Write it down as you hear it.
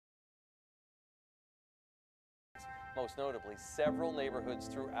Most notably, several neighborhoods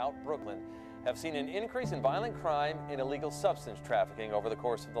throughout Brooklyn have seen an increase in violent crime and illegal substance trafficking over the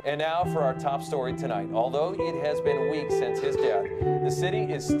course of the... And now for our top story tonight. Although it has been weeks since his death, the city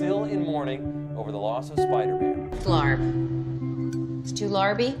is still in mourning over the loss of Spider-Man. Larb. It's too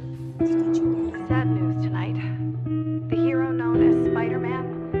larby? Sad news tonight. The hero known as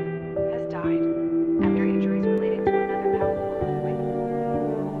Spider-Man has died after injuries related to another powerful earthquake.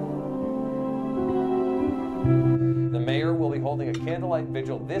 The mayor will be holding a candlelight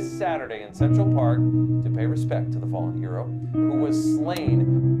vigil this Saturday in Central Park to pay respect to the fallen hero who was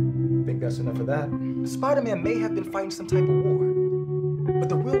slain. I think that's enough of that. Spider-Man may have been fighting some type of war, but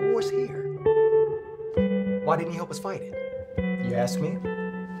the real war's here. Why didn't he help us fight it? You ask me?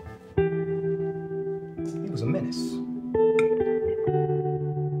 He was a menace.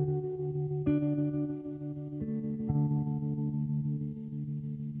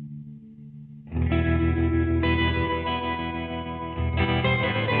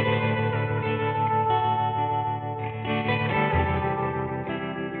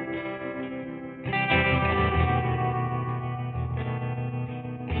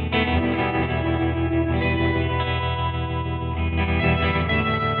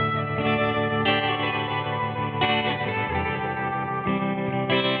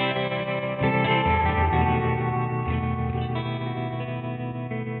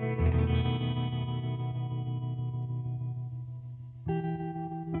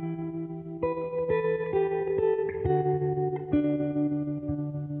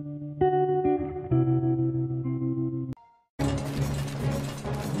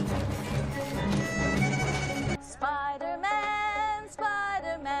 Spider-Man,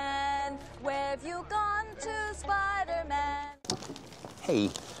 Spider-Man, where have you gone to, Spider-Man?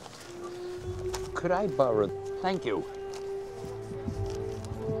 Hey, could I borrow? Thank you.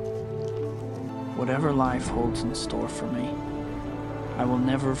 Whatever life holds in store for me, I will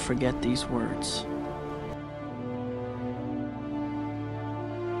never forget these words.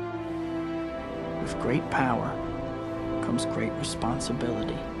 With great power comes great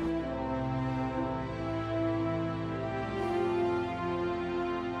responsibility.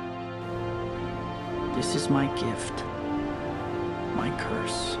 This is my gift, my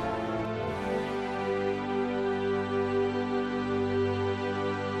curse.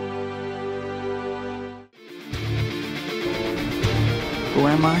 Who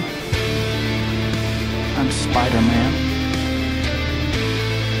am I? I'm Spider-Man.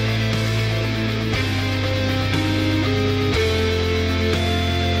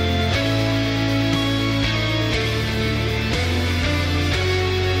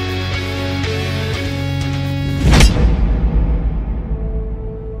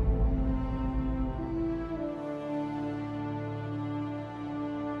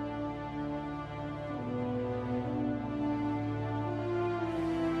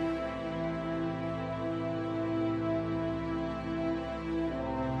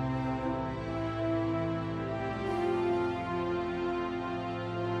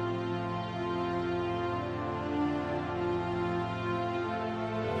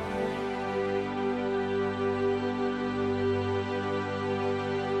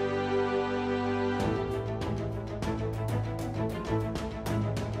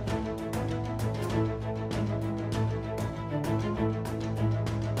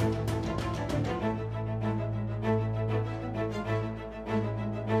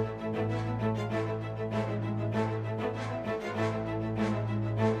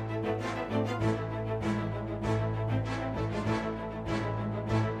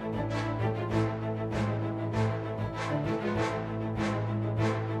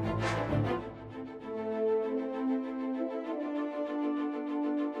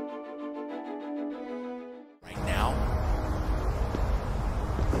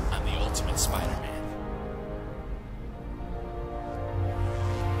 Ultimate Spider-Man.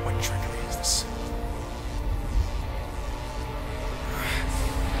 What trickery is this?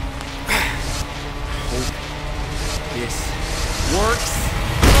 Hope this works.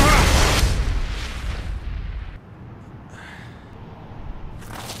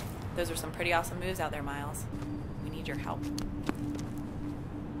 Those are some pretty awesome moves out there, Miles. We need your help.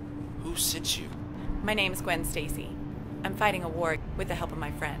 Who sent you? My name's Gwen Stacy. I'm fighting a war with the help of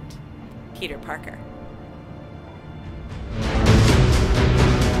my friend, Peter Parker.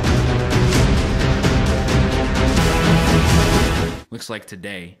 Looks like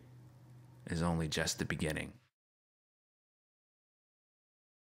today is only just the beginning.